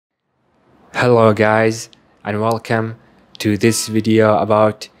Hello guys, and welcome to this video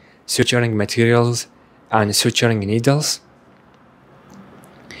about suturing materials and suturing needles.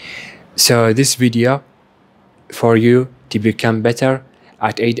 So this video for you to become better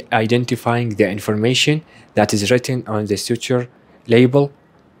at identifying the information that is written on the suture label.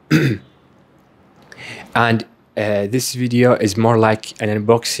 And this video is more like an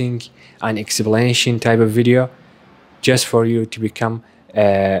unboxing and explanation type of video, just for you to become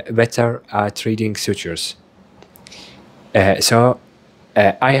better at reading sutures.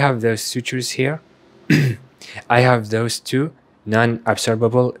 I have those sutures here. I have those two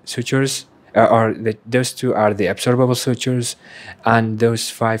non-absorbable sutures, those two are the absorbable sutures, and those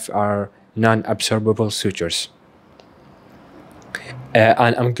 5 are non-absorbable sutures.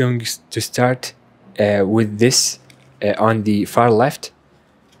 And I'm going to start with this on the far left.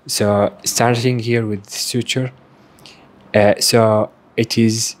 So starting here with the suture. So it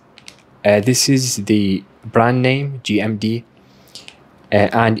is this is the brand name GMD,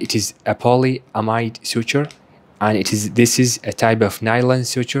 and it is a polyamide suture, and this is a type of nylon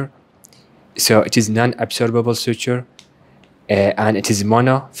suture. So it is non-absorbable suture, and it is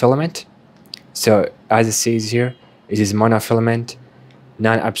monofilament. So as it says here, it is monofilament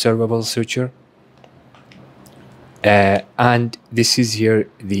non-absorbable suture. And this is here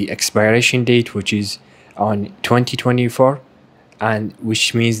the expiration date, which is on 2024, and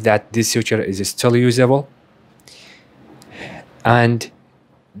which means that this suture is still usable. And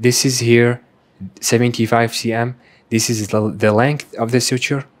this is here 75 cm. This is the length of the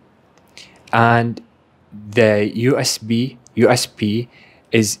suture, and the USP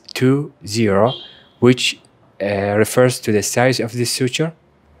is 20, which refers to the size of the suture.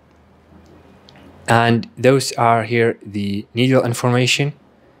 And those are here the needle information.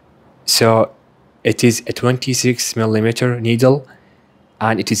 So it is a 26 millimeter needle,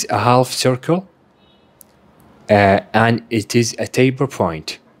 and it is a half circle, and it is a taper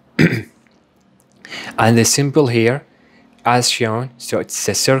point. And the symbol here as shown, so it's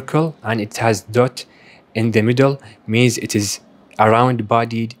a circle and it has dot in the middle, means it is a round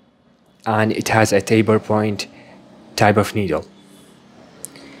bodied and it has a taper point type of needle.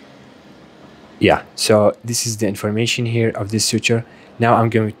 Yeah, so this is the information here of this suture. Now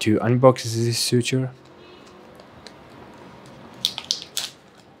I'm going to unbox this suture.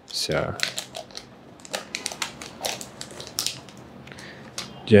 So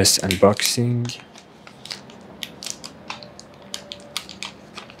just unboxing.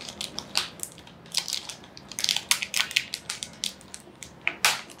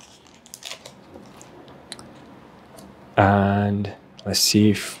 And let's see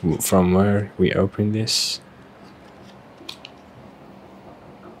if, from where we open this.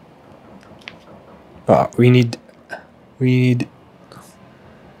 We need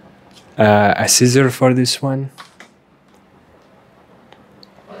a scissor for this one.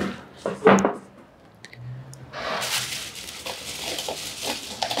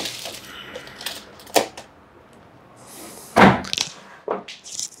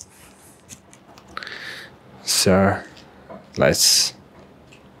 So let's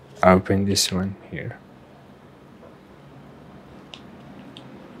open this one here.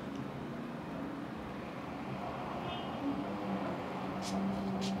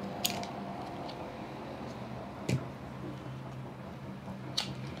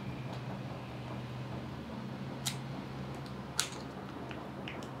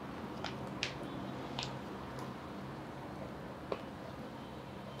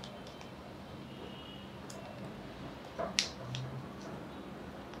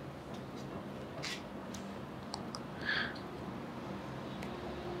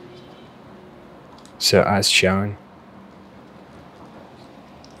 So as shown,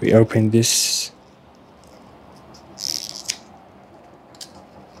 we open this.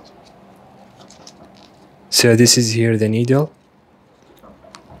 So this is here the needle.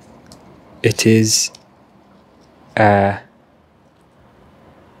 It is so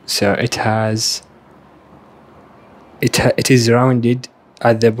it is rounded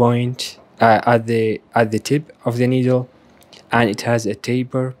at the point, at the tip of the needle, and it has a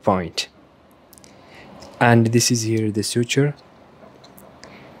taper point. And this is here the suture.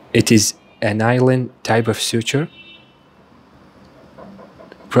 It is a nylon type of suture.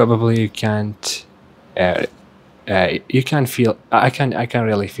 Probably you can't you can feel, I can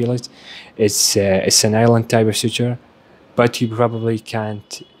really feel it. It's a nylon type of suture, but you probably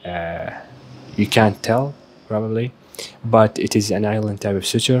can't tell probably, but it is a nylon type of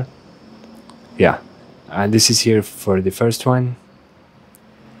suture. Yeah, and this is here for the first one.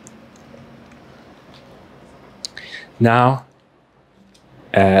 Now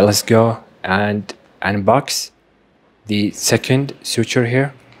let's go and unbox the second suture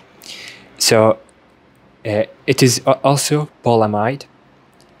here. So it is also polyamide,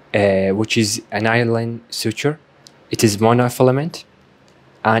 which is a nylon suture. It is monofilament,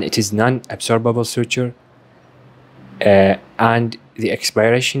 and it is non-absorbable suture, and the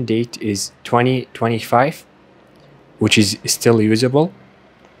expiration date is 2025, which is still usable,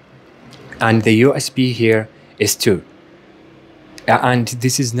 and the USB here is 2, and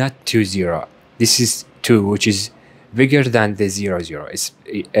this is not 20, this is 2, which is bigger than the 00.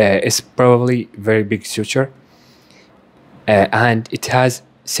 It's probably very big suture, and it has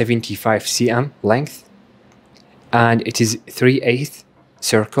 75 cm length, and it is 3/8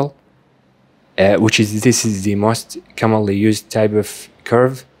 circle, this is the most commonly used type of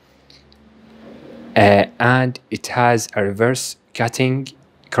curve, and it has a reverse cutting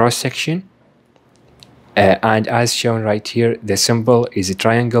cross section, and as shown right here, the symbol is a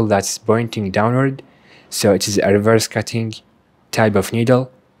triangle that's pointing downward, so it is a reverse cutting type of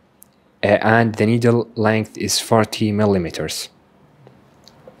needle, and the needle length is 40 millimeters.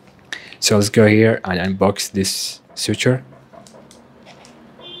 So let's go here and unbox this suture.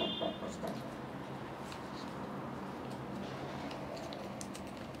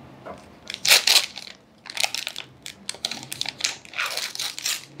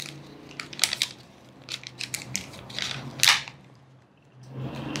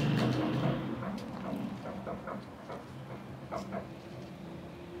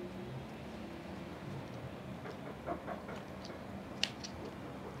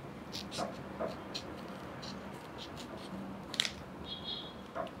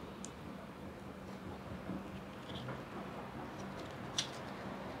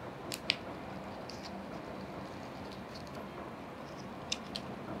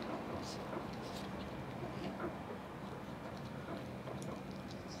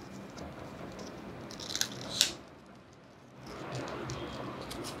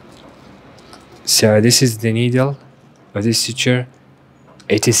 So this is the needle of this suture.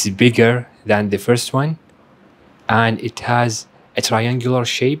 It is bigger than the first one, and it has a triangular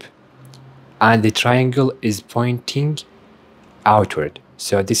shape, and the triangle is pointing outward.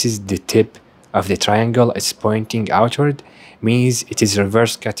 So this is the tip of the triangle, it's pointing outward, means it is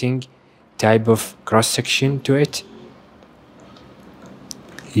reverse cutting type of cross section to it.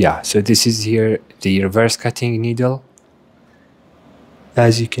 Yeah, so this is here the reverse cutting needle,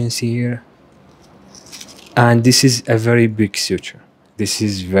 as you can see here. And this is a very big suture. This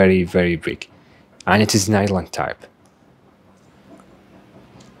is very, very big, and it is nylon type.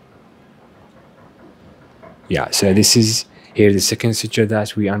 Yeah, so this is here the second suture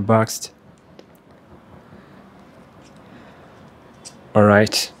that we unboxed. All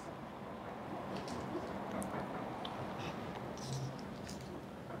right.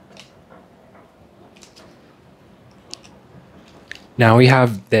 Now we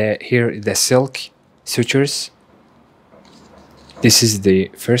have here the silk sutures. This is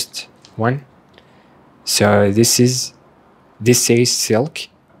the first one. So this says silk,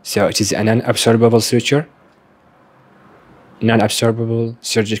 so it is a non-absorbable suture, non-absorbable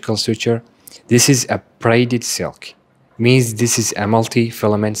surgical suture. This is a braided silk, means this is a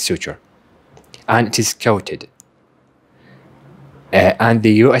multi-filament suture, and it is coated, and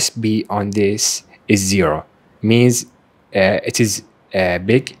the USB on this is 0, means it is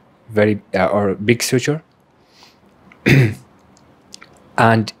big, very or big suture.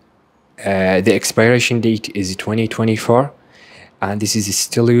 And the expiration date is 2024, and this is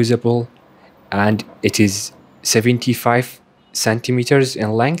still usable, and it is 75 centimeters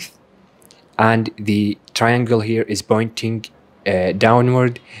in length, and the triangle here is pointing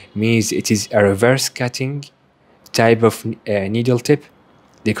downward, means it is a reverse cutting type of needle tip.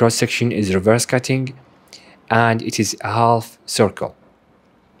 The cross section is reverse cutting, and it is a half circle.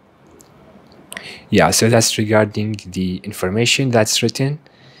 Yeah, so that's regarding the information that's written.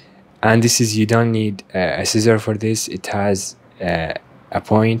 And this is, you don't need a scissor for this. It has a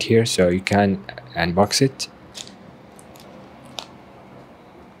point here, so you can unbox it.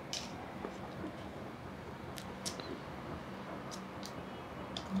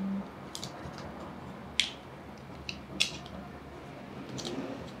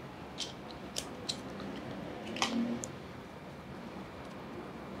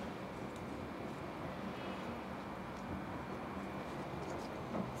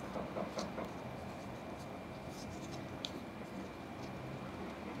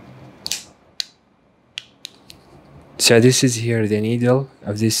 So this is here the needle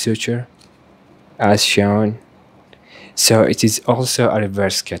of this suture, as shown. So it is also a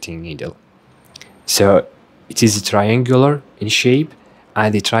reverse cutting needle. So it is triangular in shape,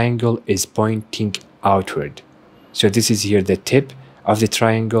 and the triangle is pointing outward. So this is here the tip of the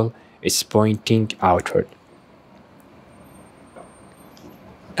triangle is pointing outward.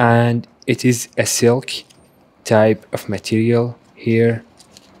 And it is a silk type of material here.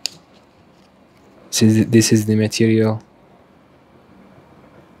 So this is the material.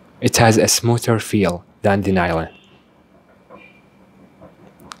 It has a smoother feel than the nylon.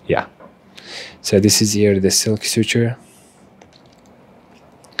 Yeah. So this is here the silk suture.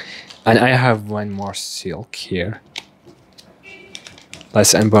 And I have one more silk here.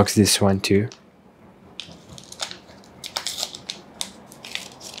 Let's unbox this one too.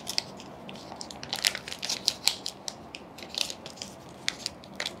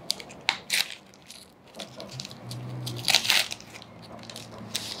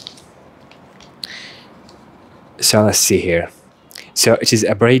 So let's see here. So it is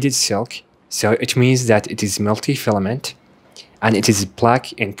a braided silk. So it means that it is multi-filament and it is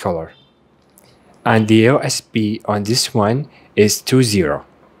black in color. And the OSP on this one is 20.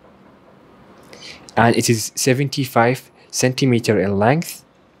 And it is 75 centimeter in length.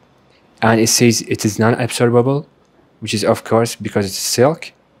 And it says it is non-absorbable, which is of course because it's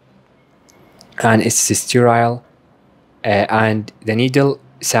silk. And it's sterile. And the needle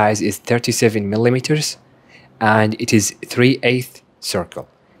size is 37 millimeters. And it is 3/8 circle.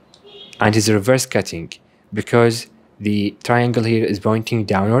 And it is reverse cutting because the triangle here is pointing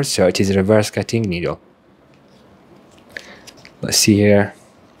downwards, so it is a reverse cutting needle. Let's see here.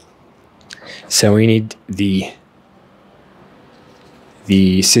 So we need the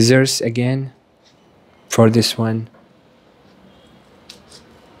scissors again for this one.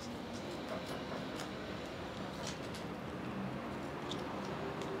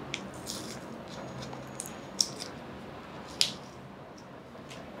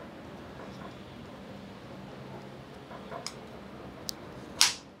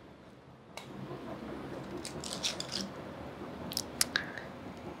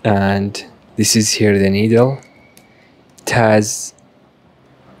 And this is here the needle. It has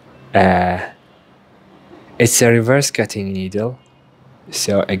it's a reverse cutting needle.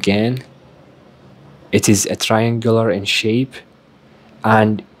 So again, it is a triangular in shape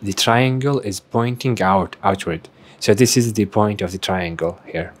and the triangle is pointing outward. So this is the point of the triangle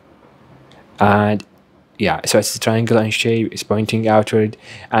here. And yeah, so it's a triangle in shape, it's pointing outward,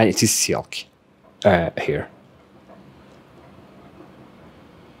 and it is silk here.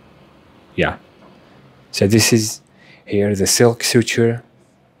 Yeah, so this is here the silk suture.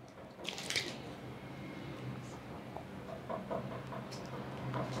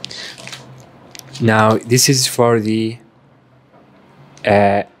 Now this is for the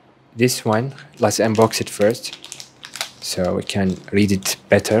this one. Let's unbox it first so we can read it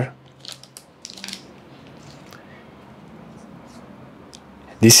better.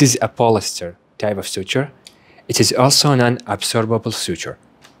 This is a polyester type of suture. It is also an unabsorbable suture.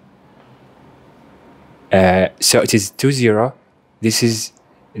 So it is 20. This is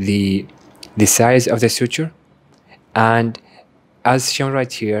the size of the suture, and as shown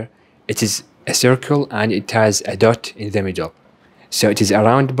right here, it is a circle and it has a dot in the middle. So it is a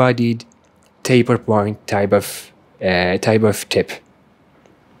round-bodied taper point type of tip,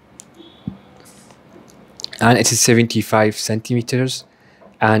 and it is 75 centimeters,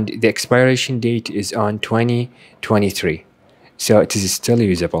 and the expiration date is on 2023. So it is still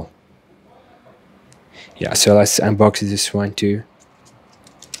usable. Yeah, so let's unbox this one too.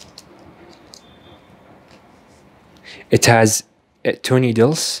 It has 2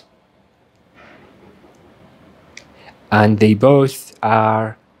 needles, and they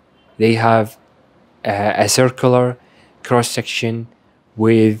have a circular cross section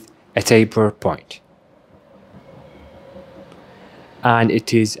with a taper point, and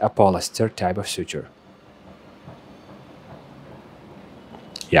it is a polyester type of suture.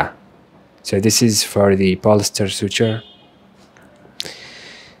 Yeah. So this is for the polyester suture.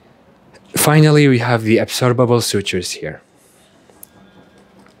 Finally, we have the absorbable sutures here.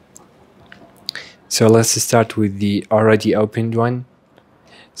 So let's start with the already opened one.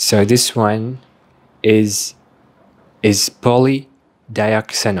 So this one is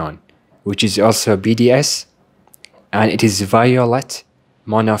Polydioxanone, which is also BDS, and it is violet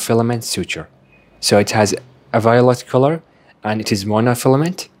monofilament suture. So it has a violet color and it is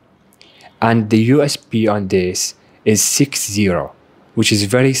monofilament. And the USP on this is 60, which is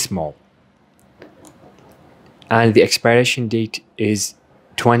very small. And the expiration date is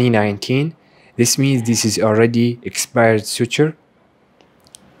 2019. This means this is already expired suture.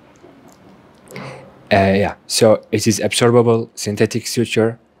 Yeah, so it is absorbable synthetic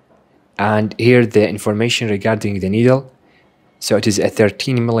suture. And here the information regarding the needle. So it is a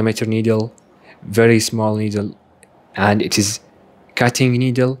 13mm needle, very small needle, and it is cutting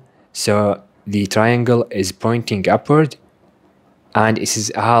needle. So the triangle is pointing upward, and it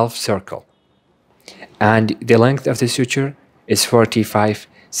is a half circle. And the length of the suture is 45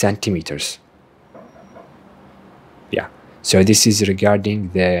 centimeters. Yeah. So this is regarding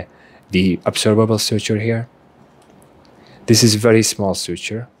the absorbable suture here. This is very small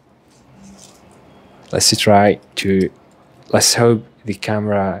suture. Let's hope the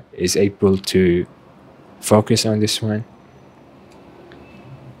camera is able to focus on this one.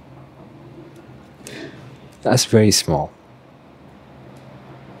 That's very small.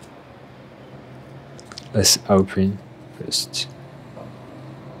 Let's open first.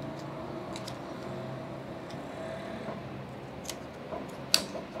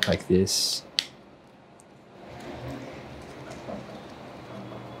 Like this.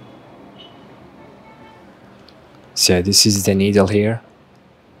 So this is the needle here.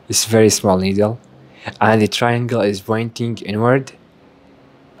 It's very small needle, and the triangle is pointing inward,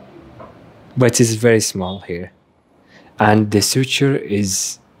 but it's very small here, and the suture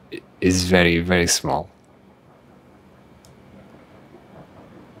is very, very small.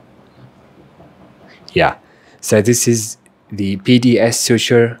 Yeah. So this is the PDS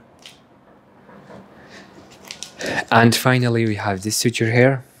suture. And finally, we have this suture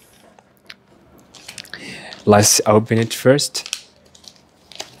here. Let's open it first.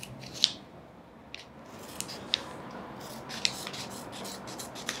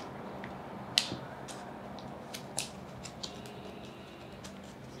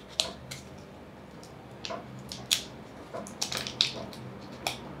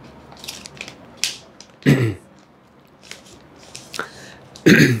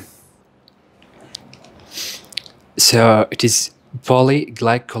 So it is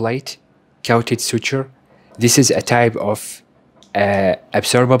polyglycolate coated suture. This is a type of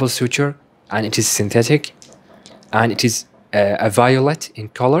absorbable suture, and it is synthetic, and it is a violet in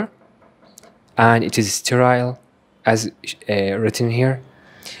color, and it is sterile as written here,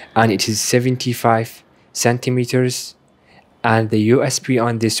 and it is 75 centimeters, and the USP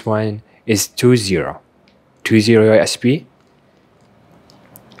on this one is 20 USP,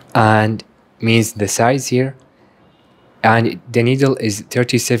 and means the size here, and the needle is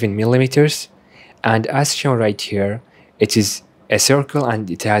 37 millimeters, and as shown right here, it is a circle and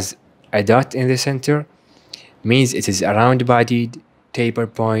it has a dot in the center, means it is a round bodied taper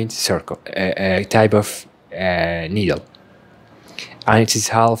point circle type of needle, and it is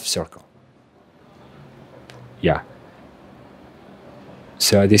half circle. Yeah.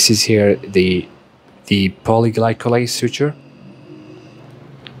 So this is here the polyglycolate suture.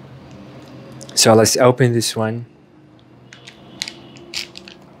 So let's open this one.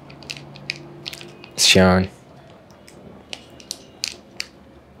 It's shown.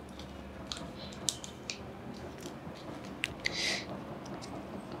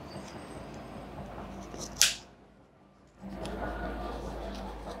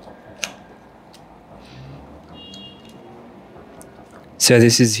 So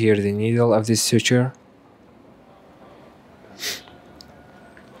this is here the needle of this suture.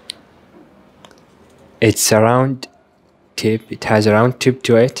 It's a round tip, it has a round tip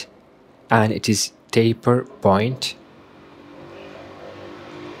to it, and it is taper point.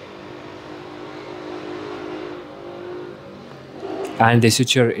 And the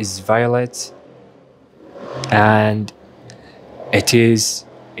suture is violet, and it is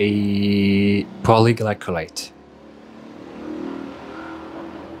a polyglycolate.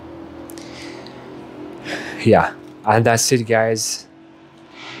 Yeah, and that's it, guys.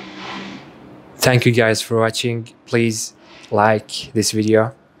 Thank you guys for watching. Please like this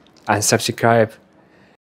video and subscribe